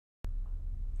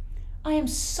I am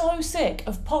so sick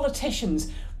of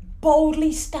politicians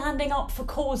boldly standing up for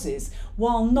causes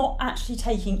while not actually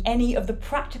taking any of the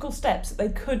practical steps that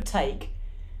they could take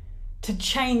to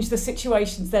change the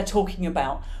situations they're talking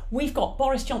about. We've got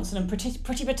Boris Johnson and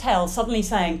Priti Patel suddenly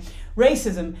saying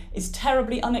racism is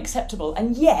terribly unacceptable,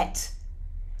 and yet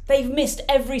they've missed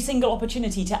every single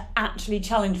opportunity to actually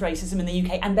challenge racism in the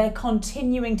UK, and they're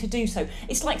continuing to do so.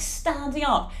 It's like standing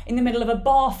up in the middle of a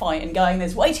bar fight and going,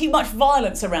 there's way too much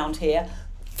violence around here.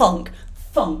 Thunk,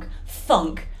 thunk,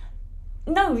 thunk.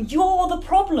 No, you're the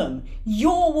problem.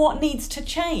 You're what needs to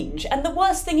change. And the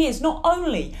worst thing is, not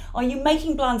only are you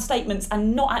making bland statements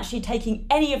and not actually taking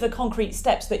any of the concrete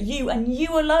steps that you and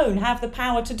you alone have the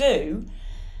power to do,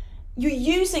 you're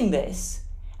using this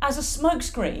as a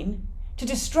smokescreen to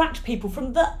distract people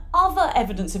from the other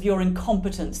evidence of your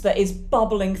incompetence that is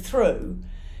bubbling through.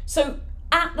 So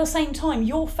at the same time,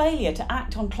 your failure to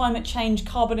act on climate change,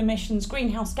 carbon emissions,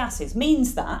 greenhouse gases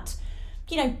means that,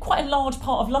 you know, quite a large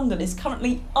part of London is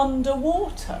currently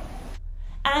underwater.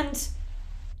 And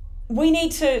we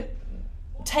need to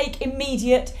take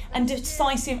immediate and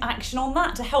decisive action on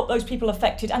that to help those people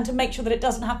affected and to make sure that it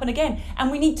doesn't happen again.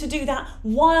 And we need to do that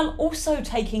while also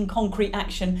taking concrete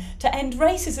action to end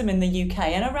racism in the UK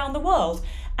and around the world.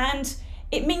 And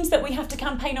it means that we have to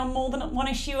campaign on more than one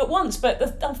issue at once. But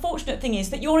the unfortunate thing is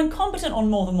that you're incompetent on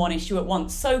more than one issue at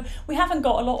once. So we haven't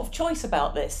got a lot of choice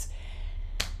about this.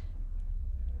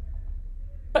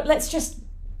 But let's just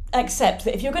accept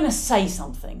that if you're going to say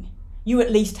something, you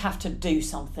at least have to do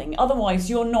something. Otherwise,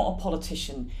 you're not a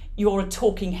politician. You're a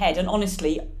talking head. And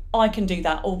honestly, I can do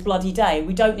that all bloody day.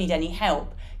 We don't need any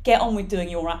help. Get on with doing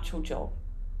your actual job.